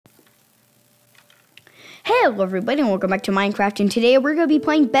Hello everybody and welcome back to Minecraft, and today we're going to be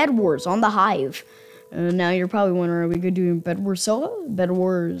playing Bedwars on the Hive. Now you're probably wondering, are we going to do Bedwars solo,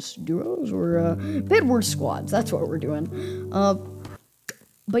 Bedwars duos, or Bedwars squads? That's what we're doing.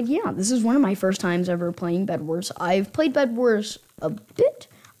 But yeah, this is one of my first times ever playing Bedwars. I've played Bedwars a bit.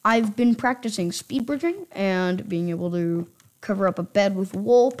 I've been practicing speed bridging and being able to cover up a bed with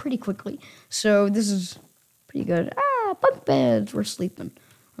wool pretty quickly. So this is pretty good. Bunk beds, we're sleeping.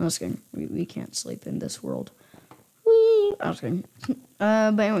 I was kidding. We can't sleep in this world. Whee! I was kidding.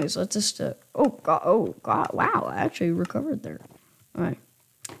 But anyways, let's just, oh god, wow, I actually recovered there. Alright.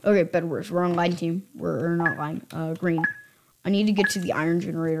 Okay, Bedwars, we're on line team. We're not line, green. I need to get to the iron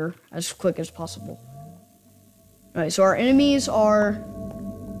generator as quick as possible. Alright, so our enemies are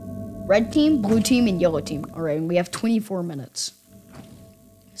red team, blue team, and yellow team. Alright, and we have 24 minutes.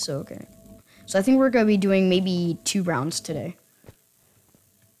 So, okay. So I think we're going to be doing maybe 2 rounds today.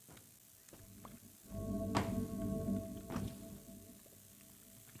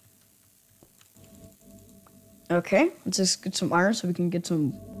 Okay, let's just get some iron so we can get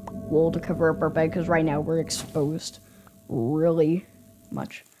some wool to cover up our bed, because right now we're exposed really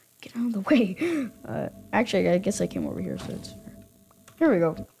much. Get out of the way. Actually, I guess I came over here, so it's... Here we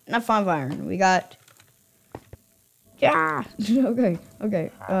go. Not 5 iron. We got... Yeah! Okay.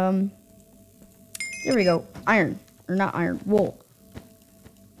 There we go. Iron. Or not iron. Wool.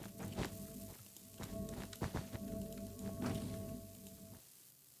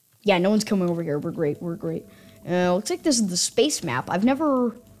 Yeah, no one's coming over here. We're great. Looks like this is the space map. I've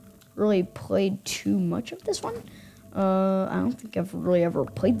never really played too much of this one. I don't think I've really ever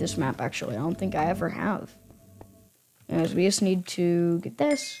played this map, actually. I don't think I ever have. Anyways, we just need to get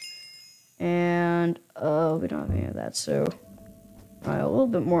this. And, we don't have any of that, so... a little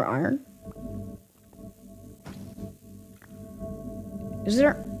bit more iron. Is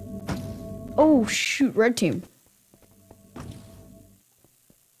there... Oh, shoot, red team.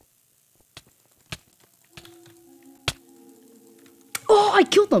 Oh, I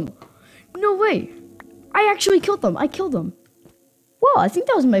killed them. No way. I actually killed them. I killed them. Well, I think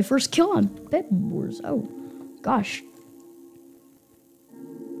that was my first kill on Bedwars. Oh, gosh.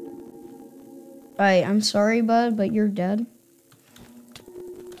 I'm sorry, bud, but you're dead.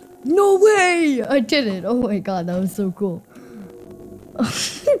 No way! I did it. Oh my god, that was so cool. I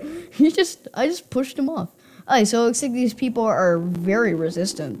just pushed him off. Alright, so it looks like these people are very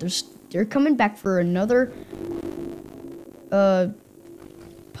resistant. They're coming back for another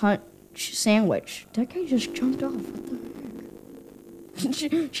punch sandwich. That guy just jumped off. What the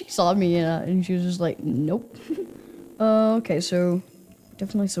heck? She saw me and she was just like, nope. Okay, so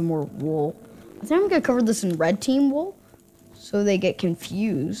definitely some more wool. I think I'm gonna cover this in red team wool so they get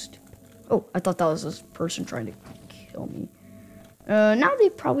confused. Oh, I thought that was this person trying to kill me. Now they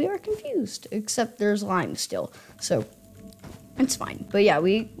probably are confused, except there's lime still, so it's fine. But yeah,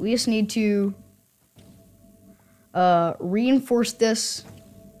 we just need to reinforce this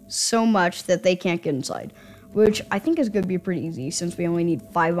so much that they can't get inside, which I think is going to be pretty easy since we only need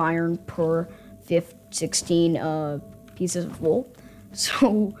 5 iron per 16 pieces of wool.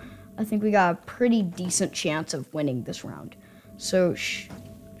 So I think we got a pretty decent chance of winning this round. So should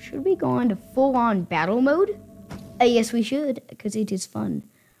we go into full-on battle mode? Yes, we should, because it is fun.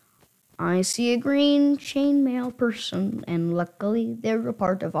 I see a green chainmail person, and luckily they're a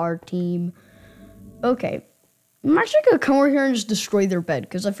part of our team. Okay. I'm actually going to come over here and just destroy their bed,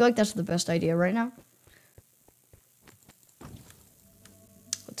 because I feel like that's the best idea right now.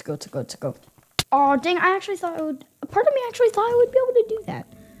 Let's go. Oh, dang, I actually thought I would... Part of me actually thought I would be able to do that.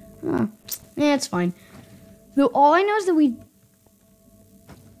 Yeah, it's fine. Though all I know is that we...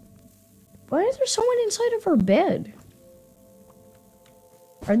 Why is there someone inside of our bed?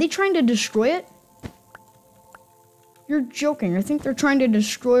 Are they trying to destroy it? You're joking. I think they're trying to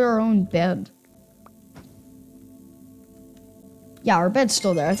destroy our own bed. Yeah, our bed's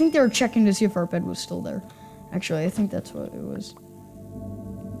still there. I think they were checking to see if our bed was still there. Actually, I think that's what it was.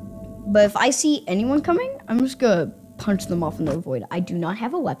 But if I see anyone coming, I'm just gonna punch them off in the void. I do not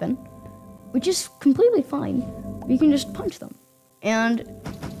have a weapon, which is completely fine. We can just punch them. And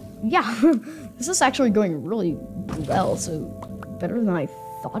yeah, this is actually going really well, so better than I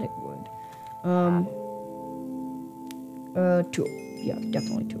thought it would. Tool. Yeah,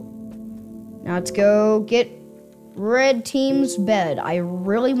 definitely tool. Now let's go get red team's bed. I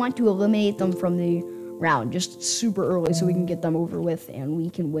really want to eliminate them from the round, just super early so we can get them over with and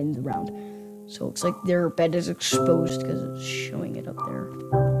we can win the round. So it looks like their bed is exposed because it's showing it up there.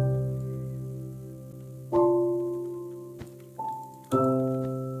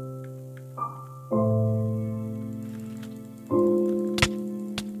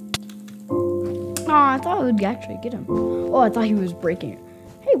 I thought I would actually get him. Oh, I thought he was breaking it.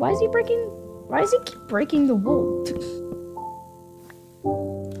 Hey, why is he breaking? Why does he keep breaking the wool?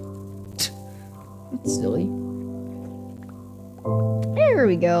 That's silly. There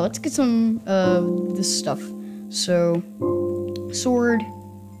we go. Let's get some of this stuff. So, sword,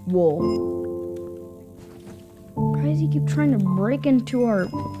 wool. Why does he keep trying to break into our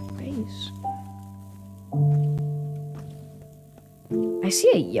base? I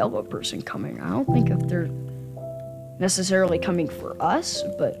see a yellow person coming. I don't think if they're necessarily coming for us,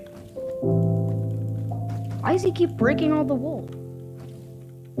 but why does he keep breaking all the wool?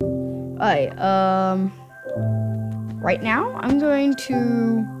 Alright, right now I'm going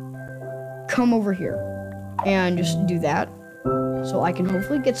to come over here and just do that so I can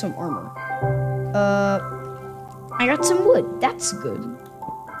hopefully get some armor. I got some wood. That's good.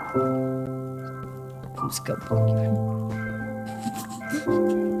 Let's go.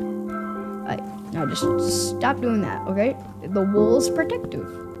 Alright, now just stop doing that, okay? The wool is protective.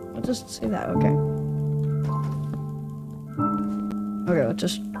 Let's just say that, okay? Okay, let's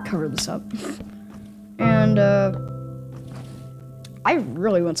just cover this up. And, I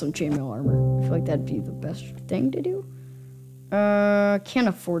really want some chainmail armor. I feel like that'd be the best thing to do. Can't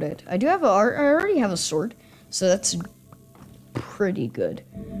afford it. I already have a sword, so that's pretty good.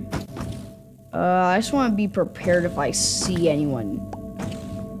 I just want to be prepared if I see anyone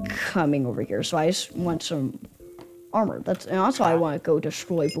coming over here. So I just want some armor. And that's why I want to go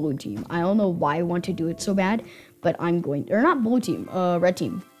destroy blue team. I don't know why I want to do it so bad, but I'm going, or not blue team, red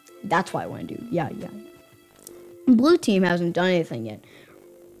team. That's why I want to do. Yeah. Blue team hasn't done anything yet.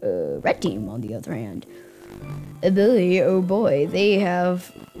 Red team, on the other hand, oh boy, they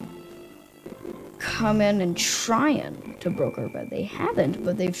have come in and trying to broke our bed. They haven't,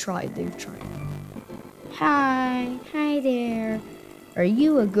 but they've tried. Hi there. Are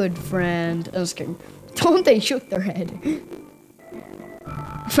you a good friend? I was kidding. Don't they shook their head?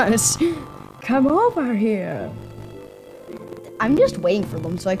 Come over here. I'm just waiting for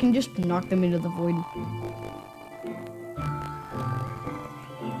them so I can just knock them into the void.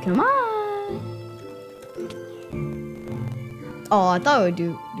 Come on. Oh, I thought I would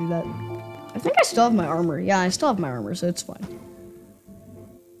do that. I think I still have my armor. Yeah, I still have my armor, so it's fine.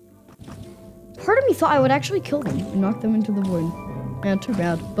 Part of me thought I would actually kill them and knock them into the void. Yeah, too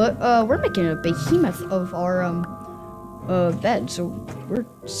bad. But we're making a behemoth of our bed, so we're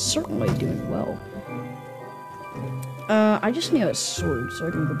certainly doing well. I just need a sword so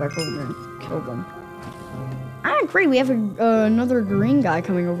I can go back over there and kill them. Ah, great, we have another green guy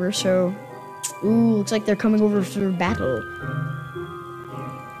coming over, so... Ooh, looks like they're coming over for battle.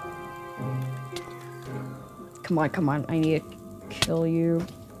 Come on, I need to kill you.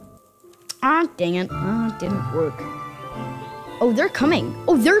 Ah, dang it. Ah, it didn't work. Oh, they're coming.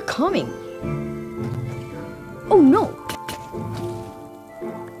 Oh, no.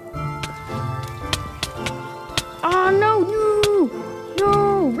 Oh,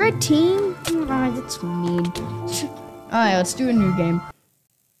 no, red team. Ah, that's mean. Alright, let's do a new game.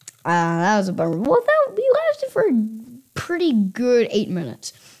 That was a bummer. Well, we lasted for a pretty good 8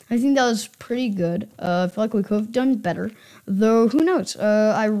 minutes. I think that was pretty good. I feel like we could have done better. Though, who knows?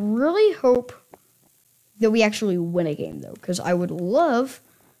 I really hope that we actually win a game, though. Because I would love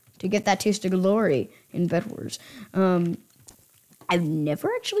to get that taste of glory in Bedwars. I've never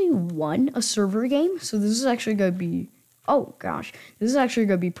actually won a server game. So this is actually going to be... Oh, gosh. This is actually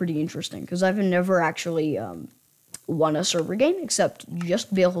going to be pretty interesting. Because I've never actually won a server game. Except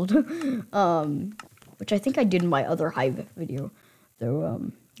just build. Which I think I did in my other Hive video.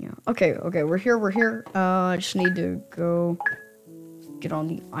 Though, yeah. Okay, we're here. I just need to go get on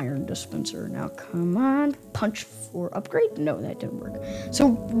the iron dispenser. Now, come on. Punch for upgrade? No, that didn't work.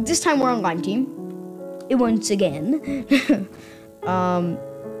 So, this time we're on Lime Team. Once again. All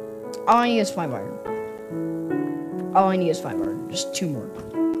I need is 5 iron. Just 2 more.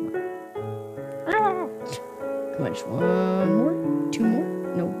 Come on, just 1 more? 2 more?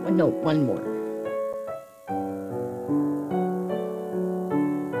 No, 1 more.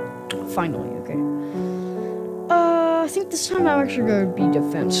 Finally, okay. I think this time I'm actually going to be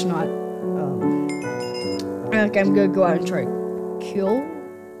defense, not, like I'm going to go out and try to kill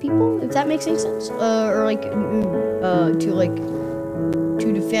people, if that makes any sense. Or like,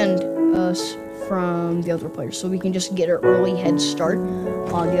 to defend us from the other players, so we can just get an early head start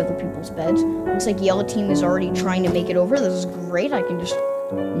on the other people's beds. Looks like yellow team is already trying to make it over. This is great. I can just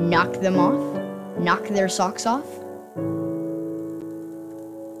knock them off, knock their socks off.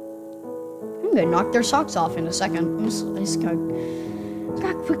 I'm gonna knock their socks off in a second. I just gotta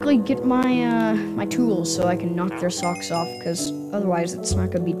quickly get my my tools so I can knock their socks off, because otherwise it's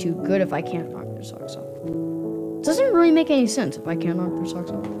not gonna be too good if I can't knock your socks off. Doesn't really make any sense if I can't knock their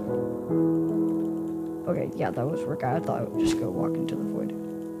socks off. Okay, yeah, that was work. I thought I would just go walk into the void.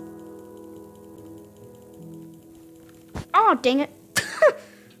 Oh, dang it.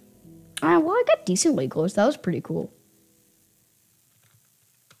 Well, I got decently close. That was pretty cool.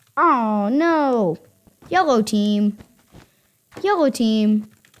 Oh, no. Yellow team. Yellow team.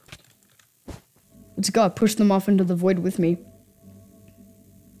 Let's go. Push them off into the void with me.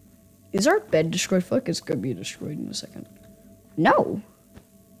 Is our bed destroyed? I feel like it's going to be destroyed in a second. No.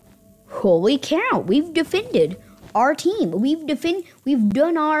 Holy cow. We've defended our team. We've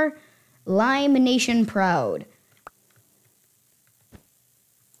done our Lime Nation proud.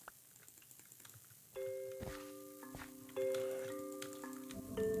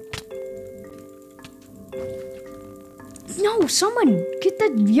 No, someone get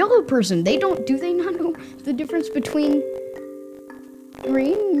that yellow person. Do they not know the difference between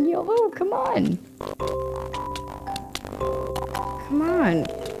green and yellow? Come on. Come on.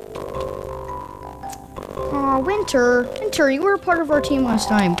 Aw, Winter. Winter, you were a part of our team last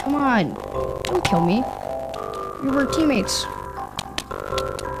time. Come on. Don't kill me. We were teammates.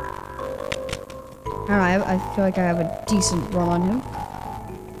 I don't know, I feel like I have a decent run on him.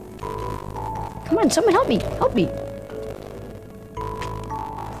 Come on, someone help me. Help me.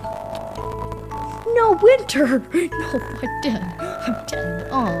 No, Winter! No, I'm dead. I'm dead.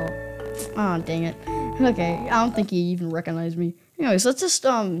 Oh, dang it. Okay, I don't think he even recognized me. Anyways, let's just,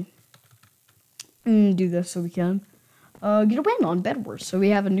 do this so we can, get a win on Bedwars. So we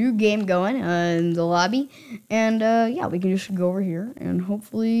have a new game going, in the lobby. And, yeah, we can just go over here. And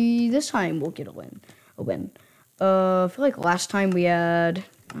hopefully this time we'll get a win. I feel like last time we had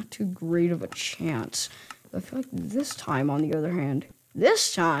not too great of a chance. I feel like this time, on the other hand,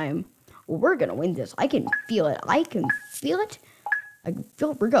 we're gonna win this. I can feel it. I can feel it.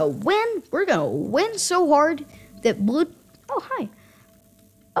 We're gonna win. We're gonna win so hard that blue. Oh, hi.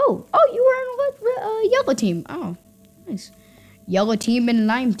 Oh, you were on yellow team. Oh, nice. Yellow team and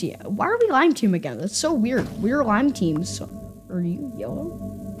lime team. Why are we lime team again? That's so weird. We're lime teams. So, are you yellow?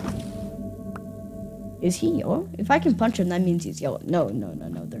 Is he yellow? If I can punch him, that means he's yellow. No, they're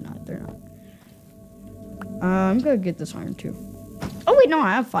not. They're not. I'm gonna get this iron too. Oh wait, no,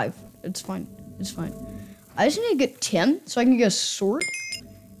 I have 5. It's fine. It's fine. I just need to get 10 so I can get a sword.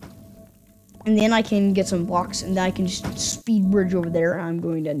 And then I can get some blocks and then I can just speed bridge over there. I'm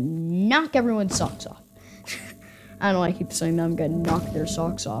going to knock everyone's socks off. I don't know why I keep saying that I'm going to knock their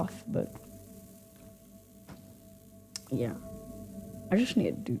socks off, but yeah. I just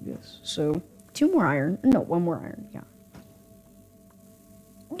need to do this. So, 2 more iron. No, 1 more iron. Yeah.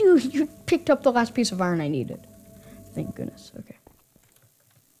 Dude, you picked up the last piece of iron I needed. Thank goodness. Okay.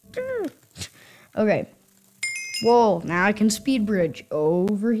 Okay. Whoa, now I can speed bridge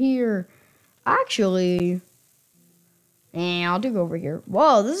over here. Actually, I'll do over here.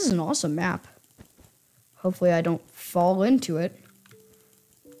 Whoa, this is an awesome map. Hopefully I don't fall into it.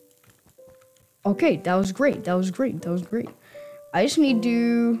 Okay, that was great. That was great. That was great. I just need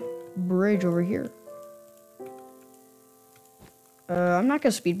to bridge over here. I'm not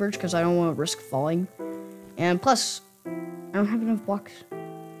gonna speed bridge because I don't want to risk falling. And plus, I don't have enough blocks.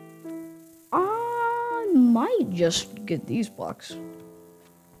 I might just get these blocks.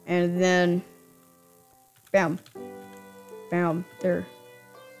 And then, bam. Bam, there.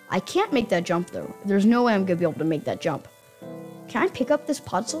 I can't make that jump though. There's no way I'm gonna be able to make that jump. Can I pick up this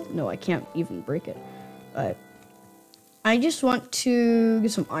puzzle? No, I can't even break it. But I just want to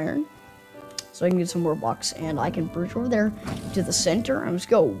get some iron. So I can get some more blocks and I can bridge over there to the center. I'm just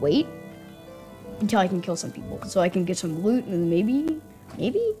gonna wait until I can kill some people. So I can get some loot and maybe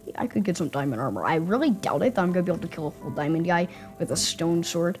I could get some diamond armor. I really doubt it that I'm gonna be able to kill a full diamond guy with a stone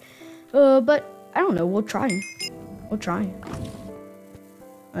sword. But I don't know, we'll try. We'll try.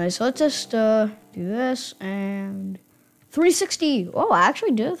 Alright, so let's just do this and 360. Oh, I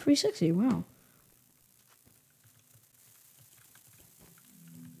actually did a 360. Wow.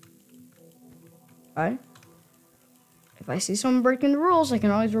 Alright. If I see someone breaking the rules, I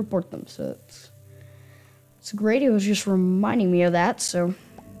can always report them. So it's great. It was just reminding me of that. So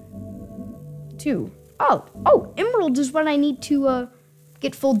 2. Oh, emerald is what I need to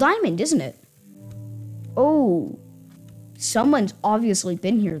get full diamond, isn't it? Oh, someone's obviously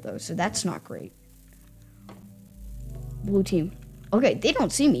been here though, so that's not great. Blue team. Okay, they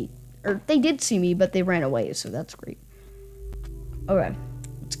don't see me. Or they did see me, but they ran away, so that's great. Okay,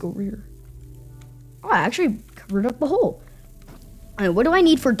 let's go over here. Oh, I actually covered up the hole. Alright, what do I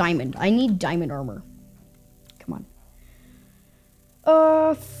need for diamond? I need diamond armor. Come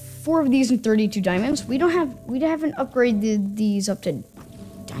on. 4 of these and 32 diamonds. We haven't upgraded these up to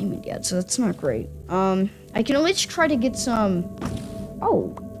diamond. diamond yet, so that's not great. I can at least try to get some...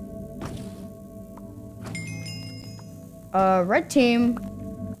 Oh. Red team.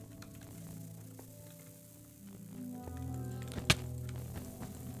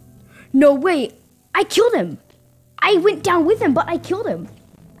 No, wait. I killed him. I went down with him, but I killed him.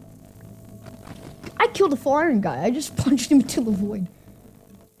 I killed the 4 iron guy. I just punched him into the void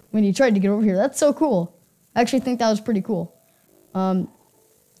when he tried to get over here. That's so cool. I actually think that was pretty cool.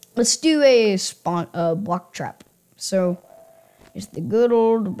 Let's do a block trap. So it's the good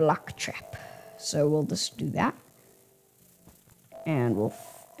old block trap. So we'll just do that, and we'll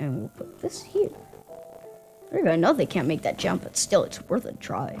put this here. There we go. I know they can't make that jump, but still, it's worth a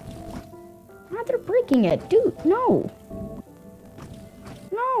try. Ah, they're breaking it, dude. No.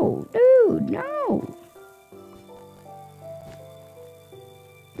 No, dude, no.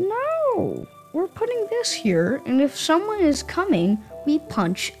 No. We're putting this here, and if someone is coming, we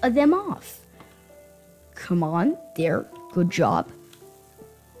punch them off. Come on, there. Good job.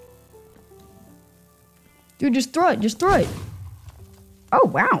 Dude, just throw it. Just throw it. Oh,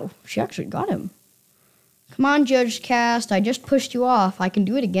 wow. She actually got him. Come on, Judge Cast. I just pushed you off. I can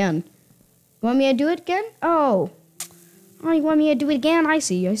do it again. You want me to do it again? Oh. Oh, you want me to do it again? I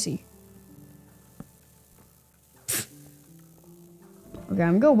see. I see. Okay,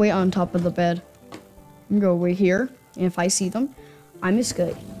 I'm gonna wait on top of the bed. I'm gonna wait here. And if I see them, I'm just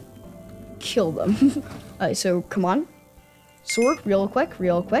gonna kill them. Alright, so come on. Sword, real quick,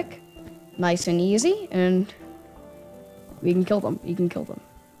 real quick. Nice and easy, and we can kill them. You can kill them.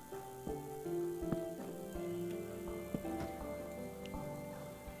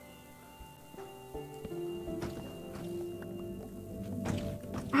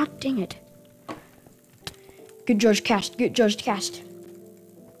 Ah, dang it. Good Judge Cast, good Judge Cast.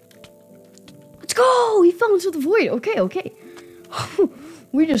 Let's go! He fell into the void. Okay, okay.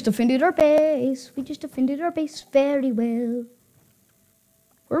 We just defended our base. We just defended our base very well.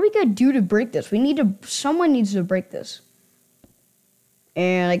 What are we gonna do to break this? Someone needs to break this.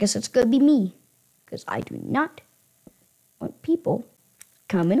 And I guess it's gonna be me. Because I do not want people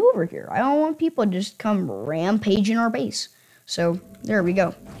coming over here. I don't want people to just come rampaging our base. So, there we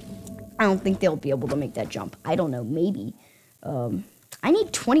go. I don't think they'll be able to make that jump. I don't know, maybe. I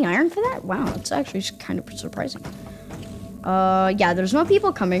need 20 iron for that? Wow, that's actually kind of surprising. Yeah, there's no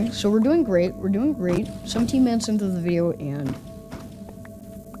people coming, so we're doing great. We're doing great. 17 minutes into the video, and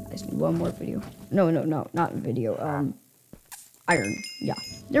I just need one more video. No, not video. Iron. Yeah,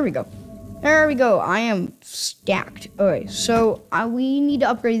 there we go. There we go. I am stacked. Okay, so we need to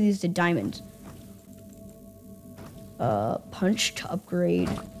upgrade these to diamonds. Punch to upgrade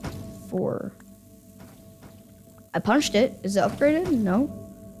for... I punched it. Is it upgraded? No.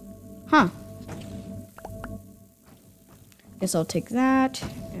 Huh. Guess I'll take that,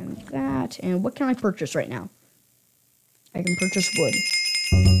 and what can I purchase right now? I can purchase wood.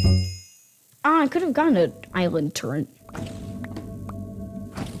 Ah, I could have gotten an island turret.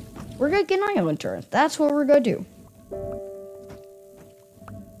 We're gonna get an island turret. That's what we're gonna do.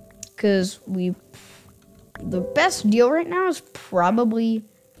 Because the best deal right now is probably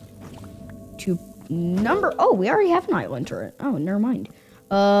to oh, we already have an island turret. Oh, never mind.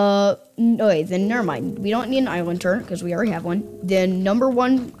 Okay, then never mind. We don't need an island turret because we already have one. Then number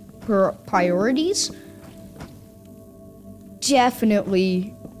one priorities,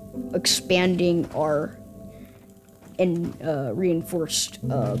 definitely expanding our reinforced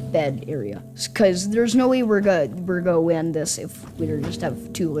bed area. Because there's no way we're gonna win this if we just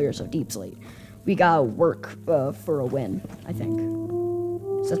have 2 layers of deep slate. We gotta work for a win, I think.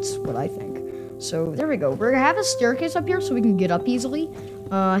 So that's what I think. So there we go. We're gonna have a staircase up here so we can get up easily.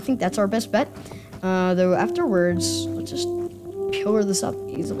 I think that's our best bet. Though afterwards, let's just pillar this up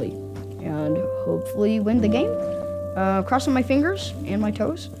easily and hopefully win the game. Crossing my fingers and my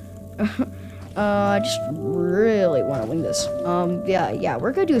toes. I just really want to win this. Yeah,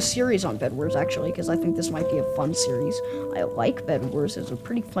 we're gonna do a series on Bedwars actually, because I think this might be a fun series. I like Bedwars. It's a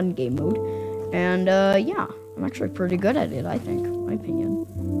pretty fun game mode. And yeah, I'm actually pretty good at it, I think, in my opinion.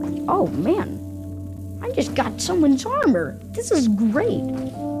 Oh man, I just got someone's armor. This is great.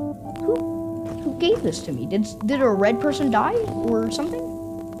 Who gave this to me? Did a red person die or something?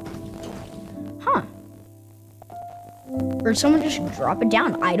 Huh. Or did someone just drop it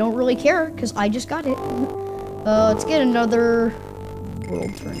down? I don't really care, because I just got it. Let's get another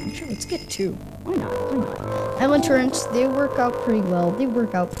world turn. Actually, let's get 2. Why not? Why not? Island turrets, they work out pretty well. They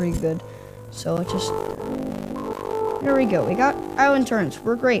work out pretty good. So let's just... There we go. We got island turrets.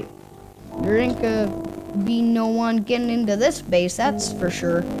 We're great. There ain't gonna be no one getting into this base, that's for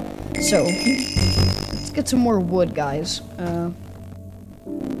sure. So, let's get some more wood, guys.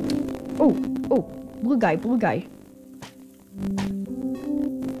 Oh, blue guy.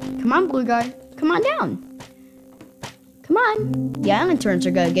 Come on, blue guy. Come on down. Come on. The island turns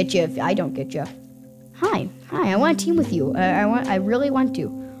are gonna get you if I don't get you. Hi, I want to team with you. I really want to.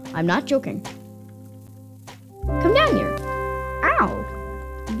 I'm not joking. Come down here. Ow,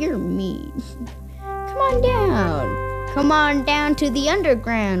 you're mean. Come on down. Come on down to the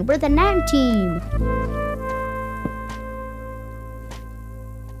underground. We're the 9 team.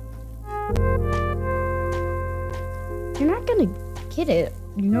 You're not gonna get it,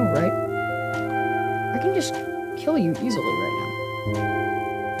 you know, right? I can just kill you easily right now.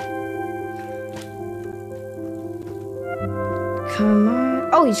 Come on.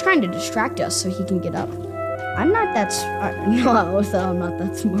 Oh, he's trying to distract us so he can get up. I'm not that smart. No, I'm not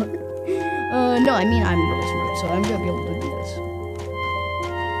that smart. No, I mean, I'm really smart, so I'm gonna be able to do this.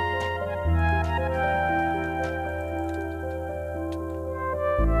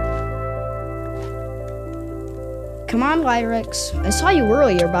 Come on, Lyrex. I saw you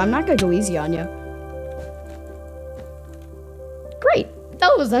earlier, but I'm not gonna go easy on you. Great.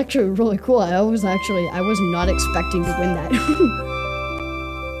 That was actually really cool. I was not expecting to win that.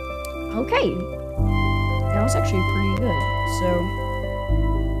 Okay. That was actually pretty good. So,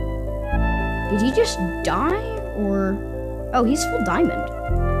 did he just die, or? Oh, he's full diamond.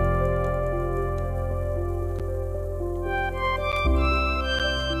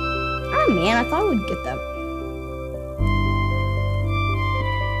 Ah, man, I thought I would get that.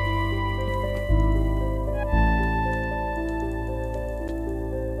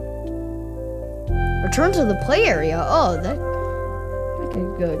 Return to the play area. Oh, that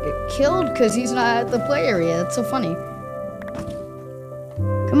could get killed because he's not at the play area. That's so funny.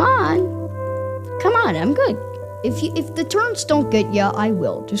 Come on, I'm good. If the turns don't get ya, I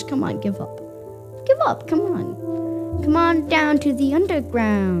will. Just come on, give up. Come on down to the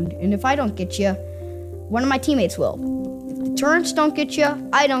underground. And if I don't get you, one of my teammates will. If the turns don't get you,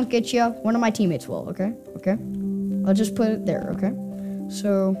 I don't get you, one of my teammates will. Okay. I'll just put it there. Okay.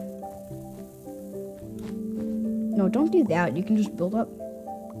 So. No, don't do that. You can just build up.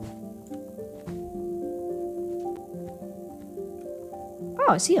 Oh,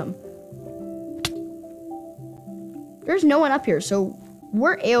 I see him. There's no one up here, so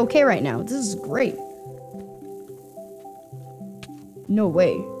we're A-okay right now. This is great. No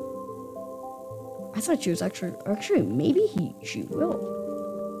way. I thought she was actually maybe she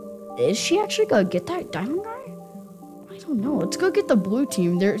will. Is she actually gonna get that diamond guy? I don't know. Let's go get the blue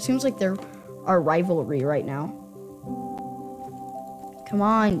team. It seems like they're our rivalry right now. Come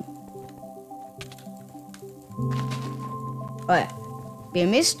on.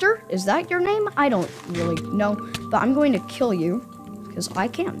 Mister, is that your name? I don't really know, but I'm going to kill you because I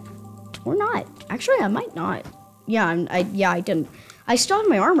can, or not. Actually, I might not. Yeah, I didn't. I still have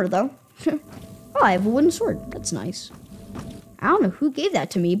my armor though. Oh, I have a wooden sword. That's nice. I don't know who gave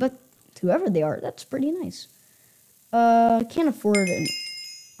that to me, but whoever they are, that's pretty nice. Can't afford an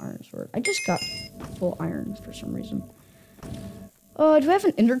iron sword. I just got full iron for some reason. Do I have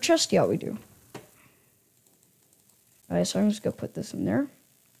an ender chest? Yeah, we do. Alright, so I'm just gonna put this in there,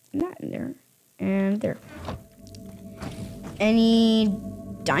 and that in there, and there. Any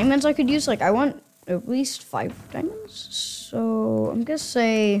diamonds I could use? Like, I want at least 5 diamonds. So I'm gonna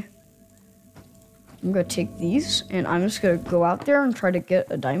say I'm gonna take these, and I'm just gonna go out there and try to get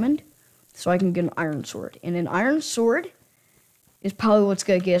a diamond, so I can get an iron sword. And an iron sword is probably what's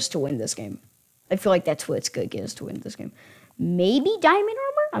gonna get us to win this game. I feel like that's what's gonna get us to win this game. Maybe diamond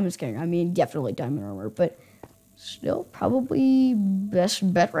armor? I'm just kidding. I mean, definitely diamond armor, but still probably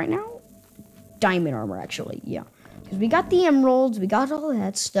best bet right now. Diamond armor, actually, yeah. Because we got the emeralds, we got all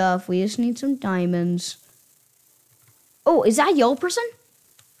that stuff. We just need some diamonds. Oh, is that a yellow person?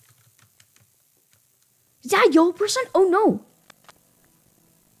 Is that a yellow person? Oh, no.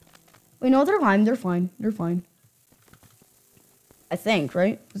 Wait, no, they're lime. They're fine. They're fine. I think,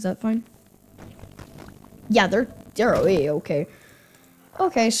 right? Is that fine? Yeah, they're okay.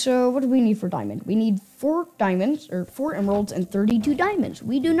 Okay, so what do we need for diamond? We need 4 diamonds, or 4 emeralds, and 32 diamonds.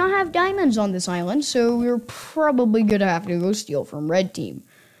 We do not have diamonds on this island, so we're probably gonna have to go steal from red team.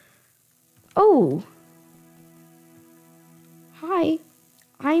 Oh. Hi.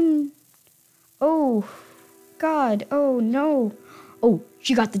 Oh, God. Oh, no. Oh,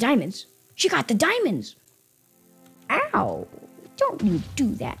 she got the diamonds. She got the diamonds. Ow. Don't you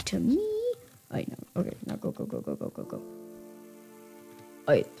do that to me. Wait, no. Okay, now go.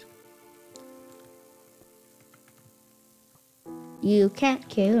 Wait. You can't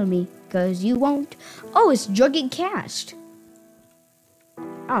kill me, 'cause you won't. Oh, it's Jugged Cast.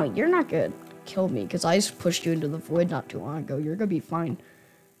 Oh, you're not gonna kill me, 'cause I just pushed you into the void not too long ago. You're gonna be fine.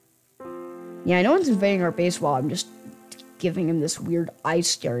 Yeah, no one's invading our base while I'm just giving him this weird eye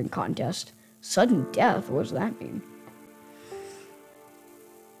staring contest. Sudden death? What does that mean?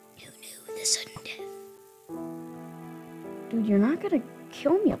 Who knew the sudden death? Dude, you're not gonna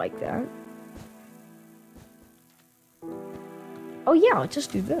kill me like that. Oh yeah, let's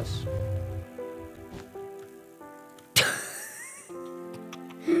just do this.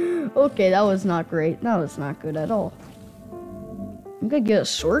 Okay, that was not great. That was not good at all. I'm gonna get a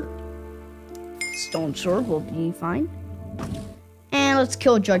sword. Stone sword will be fine. And let's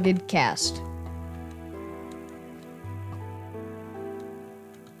kill Jugged Cast.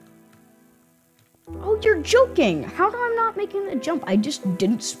 Oh, you're joking! How am I not making the jump? I just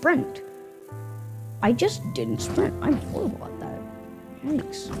didn't sprint. I'm horrible at that.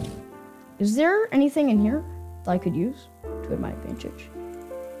 Thanks. Is there anything in here that I could use to my advantage?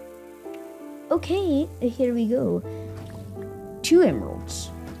 Okay, here we go. 2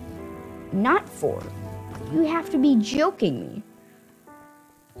 emeralds. Not 4. You have to be joking me.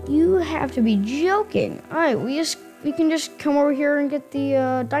 You have to be joking. Alright, we can just come over here and get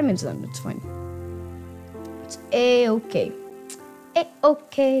the diamonds then. It's fine. It's A-okay.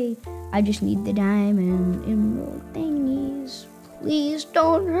 A-okay. I just need the diamond emerald thingies. Please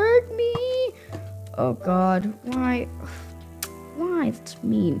don't hurt me. Oh god, why? Why? That's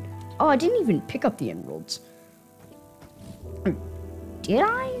mean. Oh, I didn't even pick up the emeralds. Did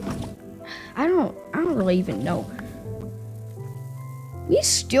I? I don't really even know. We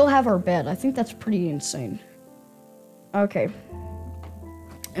still have our bed. I think that's pretty insane. Okay.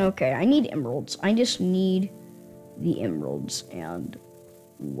 Okay, I need emeralds. I just need the emeralds. And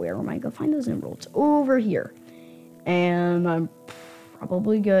where am I gonna find those emeralds? Over here. And I'm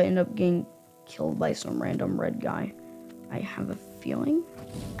probably gonna end up getting killed by some random red guy. I have a feeling.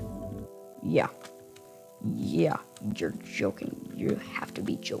 Yeah. Yeah, you're joking. You have to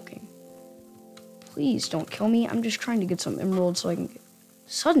be joking. Please don't kill me. I'm just trying to get some emeralds so I can get...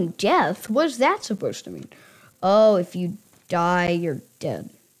 Sudden death? What is that supposed to mean? Oh, if you die, you're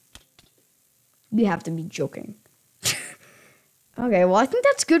dead. You have to be joking. Okay, well, I think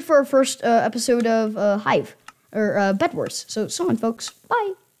that's good for our first episode of Hive, or Bedwars. So on, folks.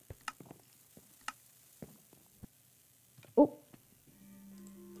 Bye.